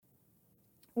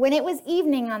When it was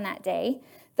evening on that day,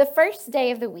 the first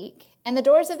day of the week, and the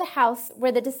doors of the house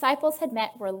where the disciples had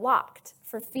met were locked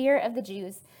for fear of the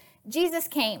Jews, Jesus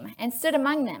came and stood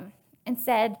among them and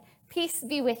said, "Peace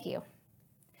be with you."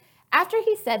 After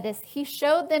he said this, he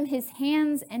showed them his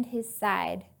hands and his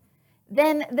side.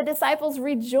 Then the disciples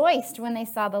rejoiced when they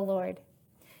saw the Lord.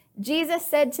 Jesus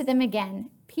said to them again,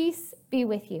 "Peace be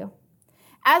with you.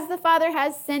 As the Father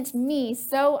has sent me,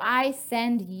 so I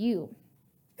send you."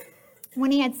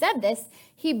 When he had said this,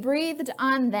 he breathed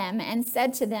on them and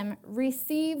said to them,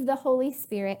 "Receive the Holy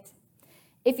Spirit.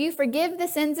 If you forgive the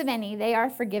sins of any, they are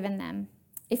forgiven them.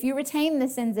 If you retain the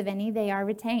sins of any, they are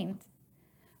retained."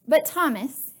 But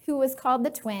Thomas, who was called the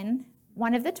twin,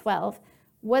 one of the 12,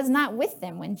 was not with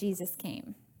them when Jesus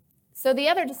came. So the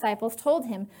other disciples told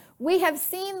him, "We have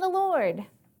seen the Lord."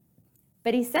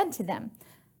 But he said to them,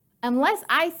 "Unless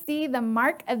I see the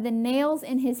mark of the nails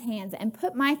in his hands and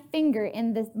put my finger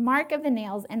in the mark of the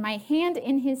nails and my hand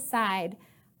in his side,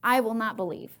 I will not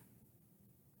believe."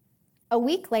 A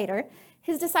week later,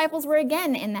 his disciples were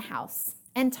again in the house,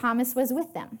 and Thomas was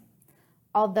with them.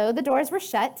 Although the doors were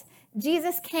shut,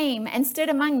 Jesus came and stood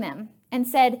among them and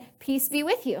said, "Peace be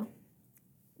with you."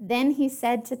 Then he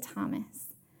said to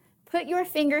Thomas, "Put your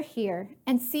finger here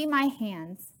and see my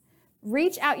hands.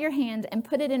 Reach out your hand and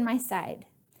put it in my side.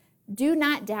 Do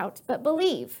not doubt, but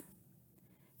believe."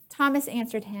 Thomas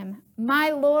answered him, "My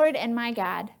Lord and my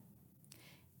God."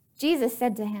 Jesus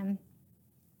said to him,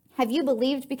 "Have you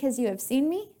believed because you have seen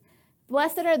me?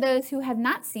 Blessed are those who have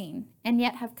not seen and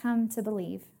yet have come to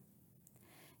believe."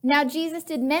 Now Jesus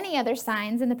did many other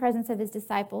signs in the presence of his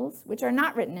disciples, which are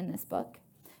not written in this book.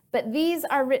 But these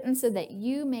are written so that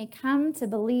you may come to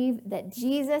believe that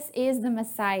Jesus is the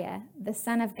Messiah, the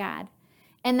Son of God,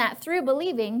 and that through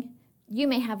believing, you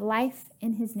may have life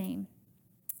in his name.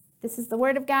 This is the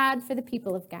word of God for the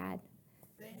people of God.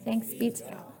 Thanks be to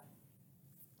God.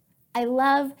 I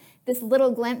love this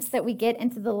little glimpse that we get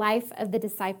into the life of the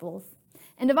disciples.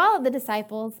 And of all of the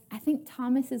disciples, I think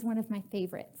Thomas is one of my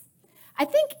favorites. I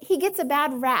think he gets a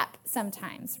bad rap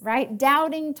sometimes, right?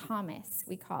 Doubting Thomas,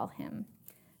 we call him.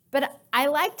 But I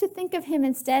like to think of him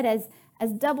instead as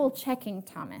double-checking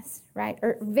Thomas, right?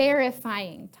 Or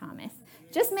verifying Thomas.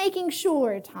 Just making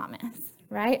sure Thomas,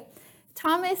 right?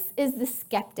 Thomas is the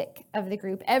skeptic of the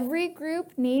group. Every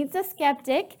group needs a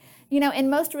skeptic. You know, in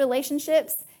most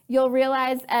relationships, you'll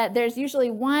realize there's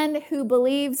usually one who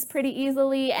believes pretty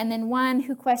easily and then one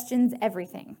who questions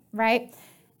everything, right?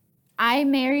 I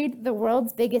married the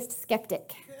world's biggest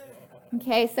skeptic.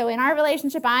 Okay, so in our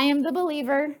relationship, I am the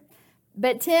believer,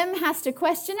 but Tim has to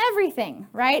question everything,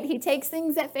 right? He takes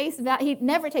things at face value. He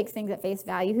never takes things at face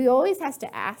value. He always has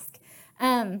to ask.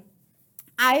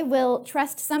 I will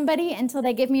trust somebody until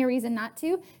they give me a reason not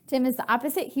to. Tim is the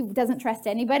opposite. He doesn't trust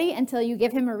anybody until you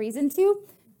give him a reason to.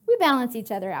 We balance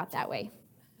each other out that way.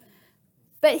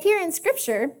 But here in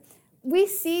Scripture, we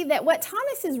see that what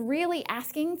Thomas is really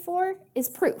asking for is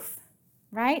proof,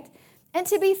 right? And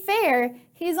to be fair,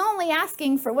 he's only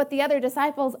asking for what the other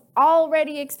disciples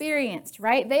already experienced,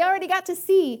 right? They already got to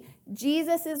see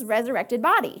Jesus' resurrected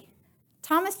body.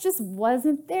 Thomas just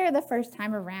wasn't there the first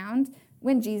time around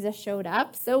when Jesus showed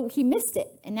up, so he missed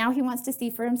it, and now he wants to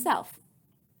see for himself.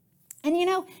 And you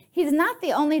know, he's not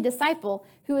the only disciple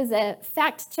who is a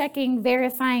fact-checking,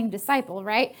 verifying disciple,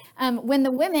 right? When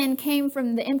the women came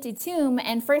from the empty tomb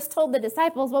and first told the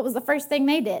disciples, what was the first thing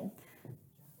they did?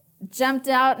 Jumped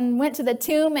out and went to the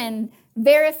tomb and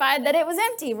verified that it was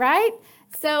empty, right?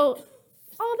 So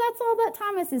that's all that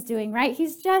Thomas is doing, right?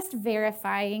 He's just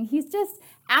verifying. He's just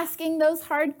asking those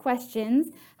hard questions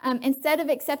instead of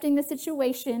accepting the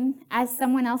situation as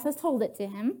someone else has told it to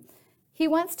him. He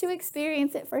wants to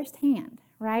experience it firsthand,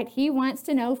 right? He wants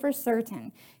to know for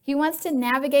certain. He wants to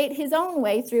navigate his own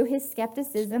way through his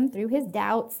skepticism, through his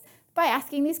doubts, by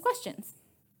asking these questions.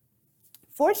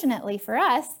 Fortunately for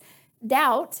us,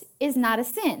 doubt is not a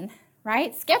sin,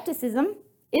 right? Skepticism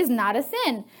is not a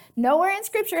sin. Nowhere in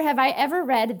Scripture have I ever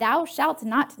read, "Thou shalt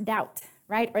not doubt,"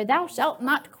 right? Or "Thou shalt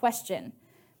not question."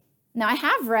 Now, I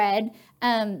have read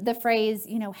the phrase,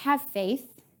 have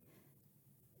faith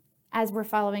as we're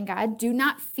following God. Do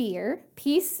not fear.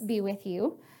 Peace be with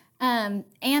you. And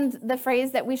the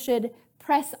phrase that we should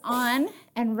press on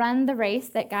and run the race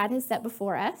that God has set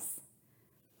before us.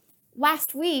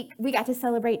 Last week, we got to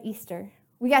celebrate Easter.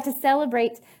 We got to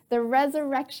celebrate the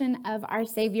resurrection of our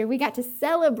Savior. We got to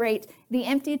celebrate the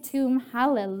empty tomb.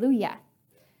 Hallelujah.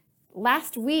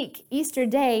 Last week, Easter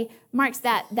Day, marks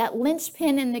that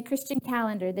linchpin in the Christian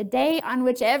calendar, the day on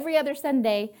which every other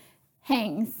Sunday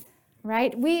hangs,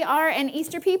 right? We are an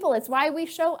Easter people. It's why we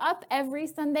show up every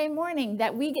Sunday morning,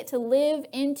 that we get to live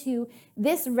into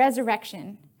this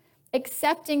resurrection,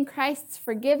 accepting Christ's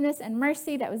forgiveness and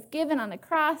mercy that was given on the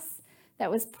cross,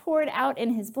 that was poured out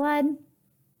in his blood.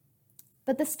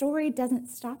 But the story doesn't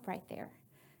stop right there.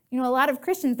 You know, a lot of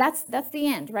Christians, that's the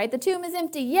end, right? The tomb is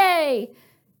empty, yay!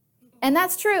 And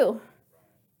that's true.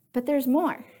 But there's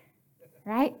more,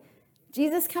 right?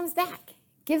 Jesus comes back,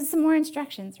 gives some more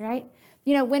instructions, right?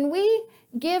 You know, when we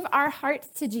give our hearts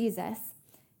to Jesus,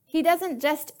 he doesn't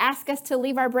just ask us to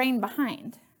leave our brain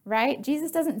behind, right?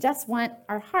 Jesus doesn't just want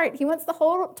our heart. He wants the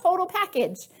whole total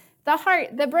package, the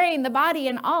heart, the brain, the body,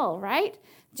 and all, right?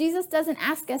 Jesus doesn't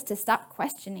ask us to stop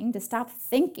questioning, to stop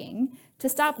thinking, to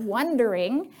stop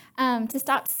wondering, to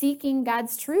stop seeking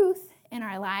God's truth in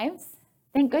our lives.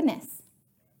 Thank goodness.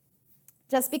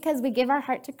 Just because we give our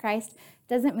heart to Christ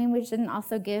doesn't mean we shouldn't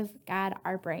also give God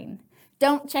our brain.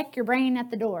 Don't check your brain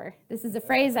at the door. This is a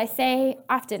phrase I say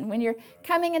often. When you're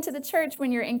coming into the church,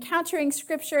 when you're encountering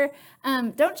scripture,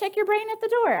 don't check your brain at the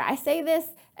door. I say this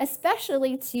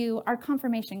especially to our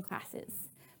confirmation classes.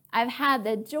 I've had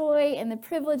the joy and the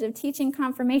privilege of teaching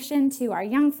confirmation to our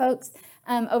young folks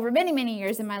over many, many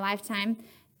years in my lifetime.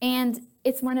 And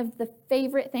it's one of the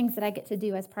favorite things that I get to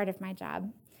do as part of my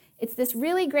job. It's this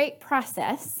really great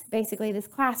process, basically this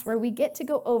class, where we get to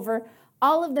go over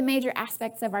all of the major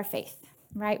aspects of our faith,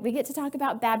 right? We get to talk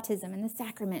about baptism and the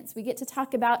sacraments. We get to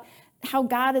talk about how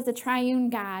God is a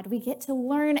triune God. We get to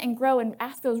learn and grow and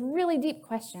ask those really deep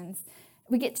questions.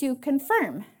 We get to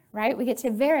confirm, right? We get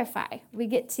to verify. We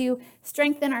get to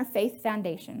strengthen our faith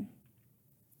foundation.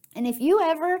 And if you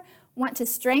ever want to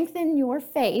strengthen your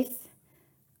faith,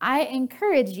 I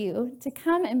encourage you to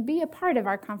come and be a part of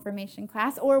our confirmation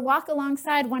class or walk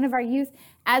alongside one of our youth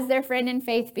as their friend in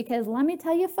faith, because let me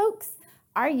tell you, folks,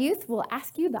 our youth will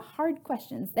ask you the hard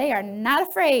questions. They are not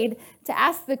afraid to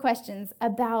ask the questions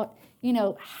about,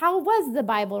 how was the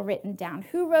Bible written down?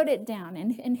 Who wrote it down?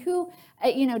 And who,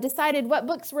 decided what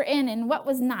books were in and what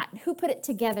was not? Who put it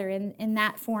together in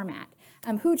that format?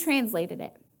 Who translated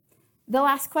it? They'll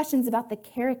ask questions about the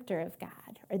character of God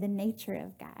or the nature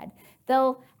of God.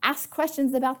 They'll ask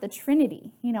questions about the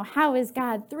Trinity. How is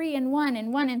God 3 in 1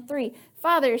 and 1 in 3?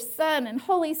 Father, Son, and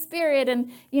Holy Spirit.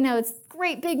 And, it's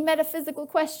great big metaphysical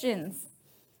questions.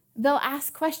 They'll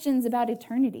ask questions about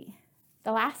eternity.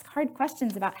 They'll ask hard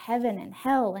questions about heaven and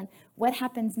hell and what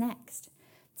happens next.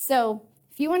 So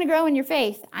if you want to grow in your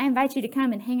faith, I invite you to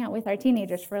come and hang out with our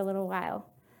teenagers for a little while.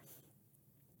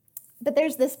 But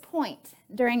there's this point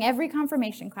during every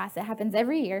confirmation class, it happens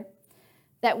every year,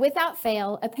 that without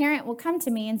fail, a parent will come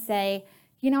to me and say,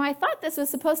 I thought this was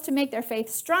supposed to make their faith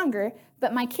stronger,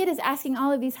 but my kid is asking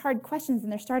all of these hard questions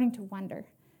and they're starting to wonder,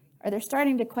 or they're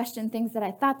starting to question things that I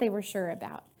thought they were sure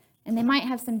about, and they might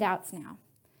have some doubts now.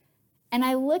 And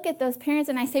I look at those parents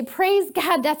and I say, praise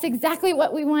God, that's exactly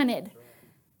what we wanted.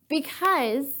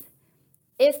 Because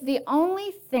if the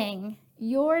only thing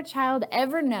your child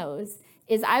ever knows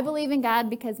is I believe in God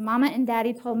because mama and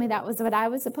daddy told me that was what I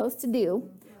was supposed to do,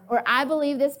 or I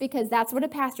believe this because that's what a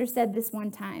pastor said this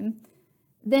one time,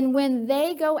 then when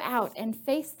they go out and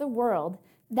face the world,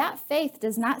 that faith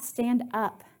does not stand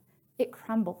up. It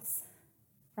crumbles,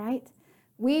 right?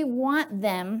 We want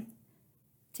them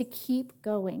to keep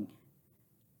going.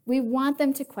 We want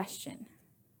them to question.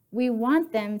 We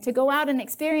want them to go out and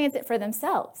experience it for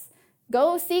themselves.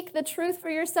 Go seek the truth for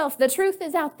yourself. The truth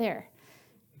is out there,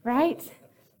 right?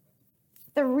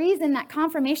 The reason that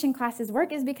confirmation classes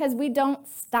work is because we don't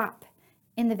stop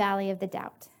in the valley of the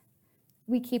doubt.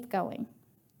 We keep going.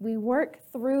 We work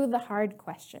through the hard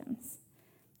questions.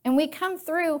 And we come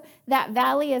through that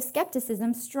valley of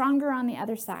skepticism stronger on the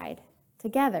other side,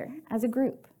 together as a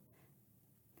group.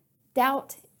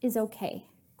 Doubt is okay.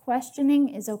 Questioning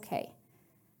is okay.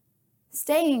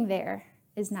 Staying there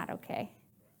is not okay.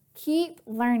 Keep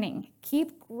learning,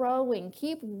 keep growing,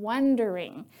 keep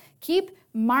wondering, keep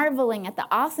marveling at the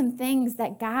awesome things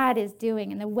that God is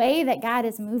doing and the way that God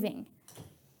is moving.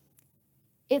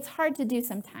 It's hard to do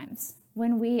sometimes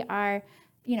when we are,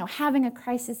 having a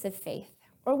crisis of faith,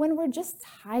 or when we're just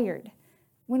tired,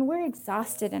 when we're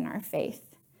exhausted in our faith,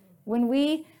 when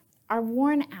we are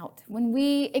worn out, when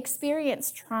we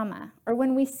experience trauma, or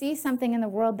when we see something in the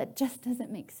world that just doesn't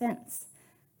make sense,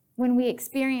 when we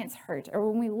experience hurt,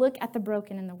 or when we look at the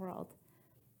broken in the world.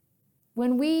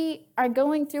 When we are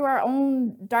going through our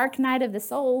own dark night of the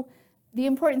soul, the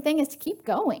important thing is to keep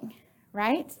going,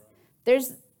 right?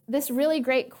 There's this really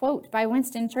great quote by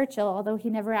Winston Churchill, although he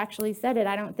never actually said it,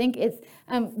 I don't think, it's,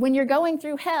 when you're going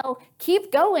through hell,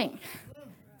 keep going.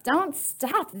 Don't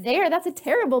stop there. That's a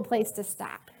terrible place to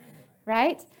stop,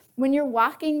 right? When you're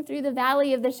walking through the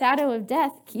valley of the shadow of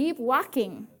death, keep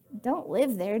walking. Don't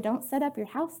live there. Don't set up your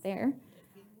house there.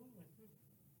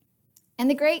 And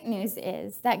the great news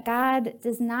is that God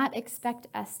does not expect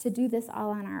us to do this all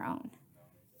on our own,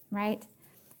 right?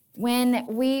 When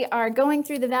we are going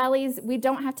through the valleys, we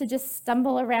don't have to just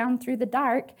stumble around through the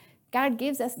dark. God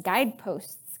gives us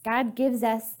guideposts. God gives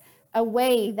us a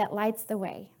way that lights the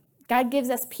way. God gives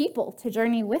us people to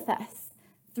journey with us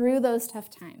through those tough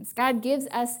times. God gives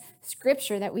us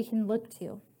scripture that we can look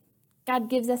to. God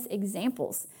gives us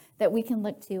examples that we can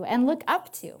look to and look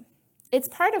up to. It's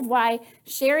part of why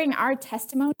sharing our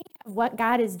testimony of what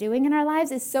God is doing in our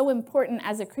lives is so important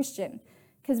as a Christian,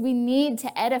 because we need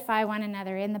to edify one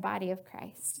another in the body of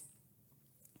Christ.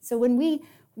 So when we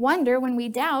wonder, when we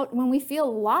doubt, when we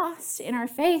feel lost in our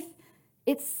faith,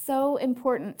 it's so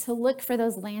important to look for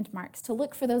those landmarks, to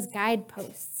look for those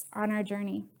guideposts on our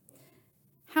journey.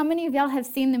 How many of y'all have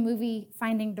seen the movie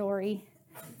Finding Dory?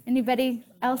 Anybody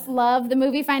else love the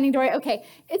movie Finding Dory? Okay,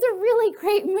 it's a really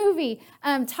great movie.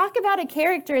 Talk about a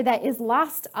character that is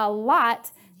lost a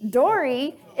lot.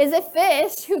 Dory is a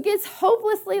fish who gets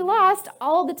hopelessly lost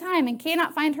all the time and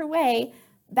cannot find her way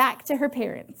back to her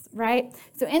parents, right?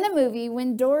 So in the movie,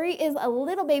 when Dory is a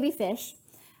little baby fish,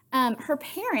 her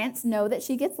parents know that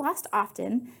she gets lost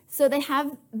often, so they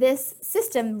have this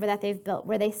system that they've built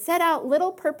where they set out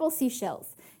little purple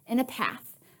seashells in a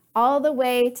path all the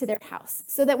way to their house,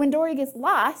 so that when Dory gets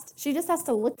lost, she just has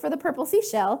to look for the purple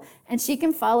seashell and she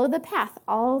can follow the path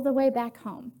all the way back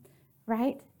home,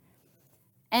 right?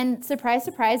 And surprise,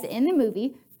 surprise, in the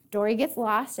movie, Dory gets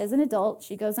lost as an adult.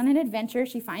 She goes on an adventure.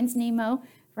 She finds Nemo,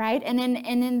 right? And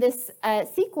in this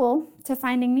sequel to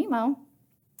Finding Nemo,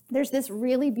 there's this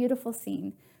really beautiful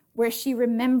scene where she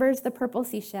remembers the purple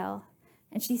seashell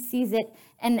and she sees it,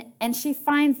 and she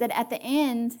finds that at the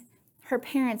end, her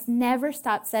parents never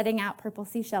stopped setting out purple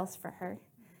seashells for her.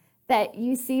 That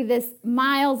you see this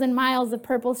miles and miles of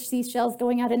purple seashells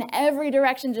going out in every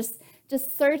direction, just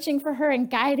searching for her and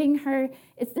guiding her.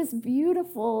 It's this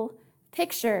beautiful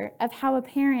picture of how a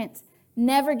parent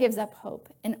never gives up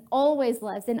hope and always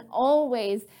loves and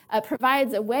always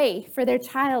provides a way for their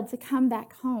child to come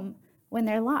back home when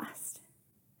they're lost.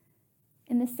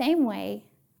 In the same way,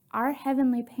 our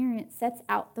heavenly parent sets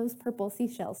out those purple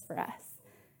seashells for us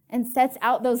and sets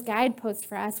out those guideposts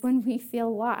for us when we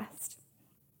feel lost.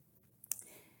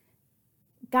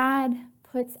 God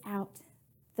puts out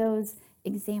those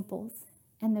examples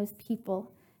and those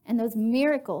people and those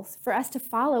miracles for us to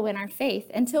follow in our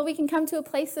faith until we can come to a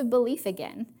place of belief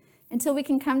again, until we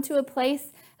can come to a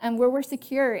place where we're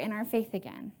secure in our faith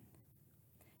again.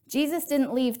 Jesus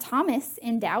didn't leave Thomas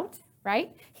in doubt,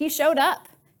 right? He showed up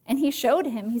and he showed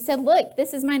him. He said, look,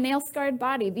 this is my nail-scarred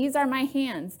body. These are my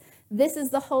hands. This is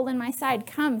the hole in my side.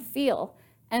 Come, feel,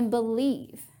 and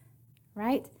believe,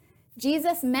 right?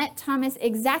 Jesus met Thomas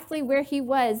exactly where he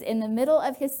was in the middle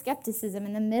of his skepticism,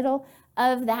 in the middle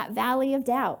of that valley of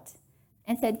doubt,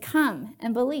 and said, come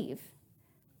and believe.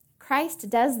 Christ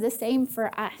does the same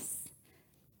for us.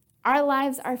 Our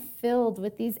lives are filled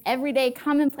with these everyday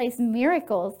commonplace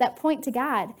miracles that point to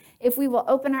God if we will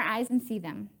open our eyes and see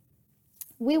them.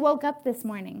 We woke up this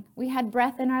morning. We had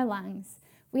breath in our lungs.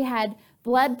 We had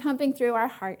blood pumping through our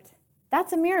heart.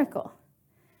 That's a miracle.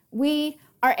 We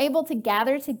are able to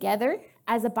gather together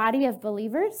as a body of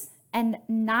believers and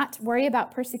not worry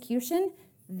about persecution.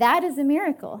 That is a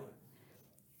miracle.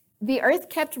 The earth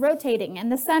kept rotating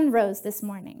and the sun rose this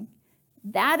morning.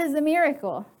 That is a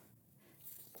miracle.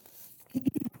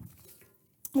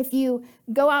 If you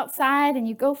go outside and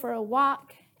you go for a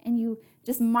walk and you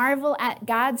just marvel at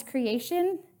God's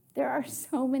creation, there are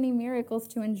so many miracles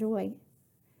to enjoy.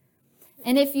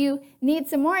 And if you need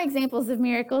some more examples of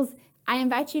miracles, I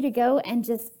invite you to go and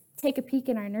just take a peek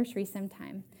in our nursery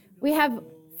sometime. We have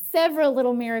several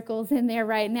little miracles in there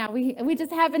right now. We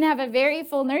just happen to have a very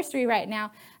full nursery right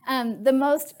now. The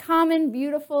most common,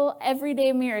 beautiful,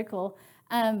 everyday miracle,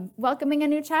 welcoming a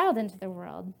new child into the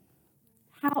world.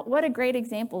 What a great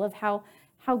example of how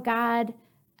God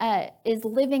is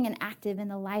living and active in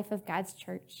the life of God's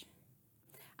church.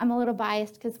 I'm a little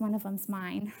biased because one of them's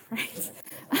mine, right?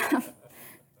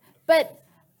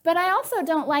 But I also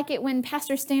don't like it when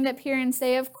pastors stand up here and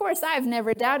say, of course, I've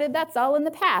never doubted. That's all in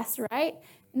the past, right?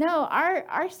 No,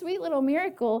 our sweet little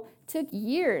miracle took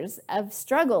years of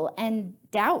struggle and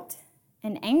doubt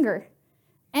and anger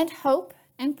and hope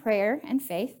and prayer and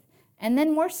faith, and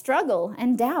then more struggle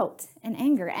and doubt and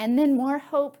anger, and then more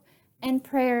hope and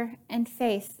prayer and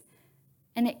faith.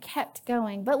 And it kept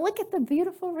going. But look at the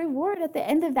beautiful reward at the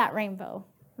end of that rainbow,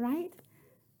 right?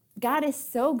 God is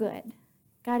so good.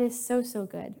 God is so, so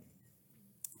good.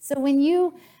 So when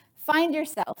you find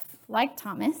yourself, like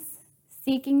Thomas,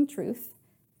 seeking truth,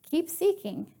 keep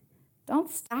seeking.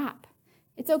 Don't stop.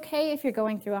 It's okay if you're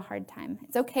going through a hard time.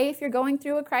 It's okay if you're going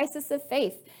through a crisis of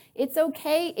faith. It's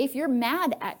okay if you're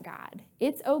mad at God.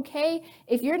 It's okay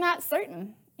if you're not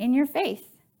certain in your faith.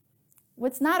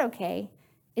 What's not okay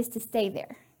is to stay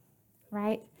there,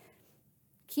 right?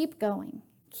 Keep going.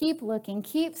 Keep looking.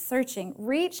 Keep searching.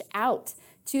 Reach out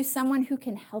to someone who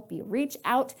can help you. Reach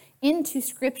out into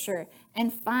Scripture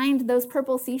and find those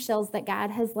purple seashells that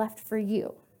God has left for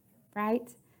you, right?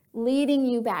 Leading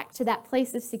you back to that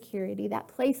place of security, that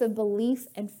place of belief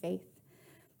and faith.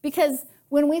 Because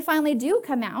when we finally do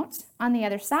come out on the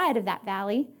other side of that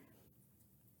valley,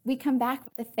 we come back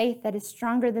with a faith that is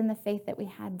stronger than the faith that we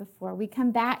had before. We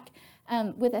come back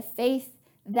with a faith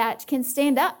that can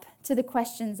stand up to the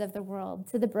questions of the world,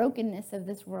 to the brokenness of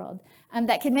this world,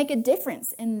 that can make a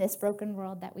difference in this broken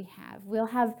world that we have. We'll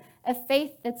have a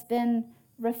faith that's been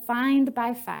refined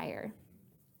by fire,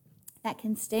 that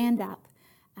can stand up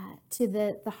to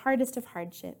the hardest of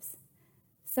hardships.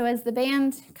 So as the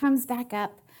band comes back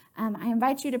up, I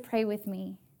invite you to pray with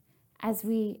me as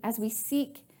we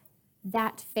seek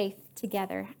that faith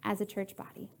together as a church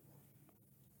body.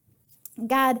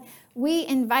 God, we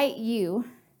invite you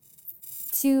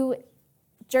to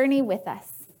journey with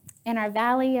us in our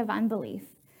valley of unbelief,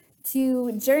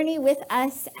 to journey with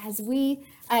us as we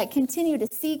continue to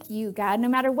seek you, God, no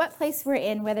matter what place we're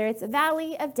in, whether it's a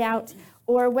valley of doubt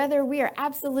or whether we are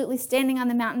absolutely standing on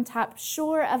the mountaintop,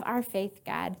 sure of our faith,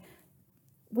 God.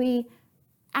 We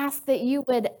ask that you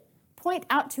would point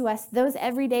out to us those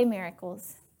everyday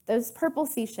miracles, those purple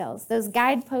seashells, those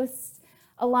guideposts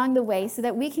along the way, so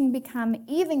that we can become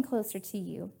even closer to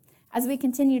you as we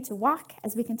continue to walk,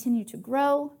 as we continue to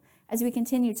grow, as we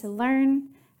continue to learn,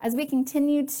 as we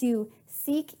continue to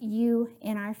seek you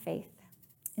in our faith.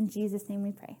 In Jesus' name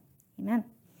we pray. Amen.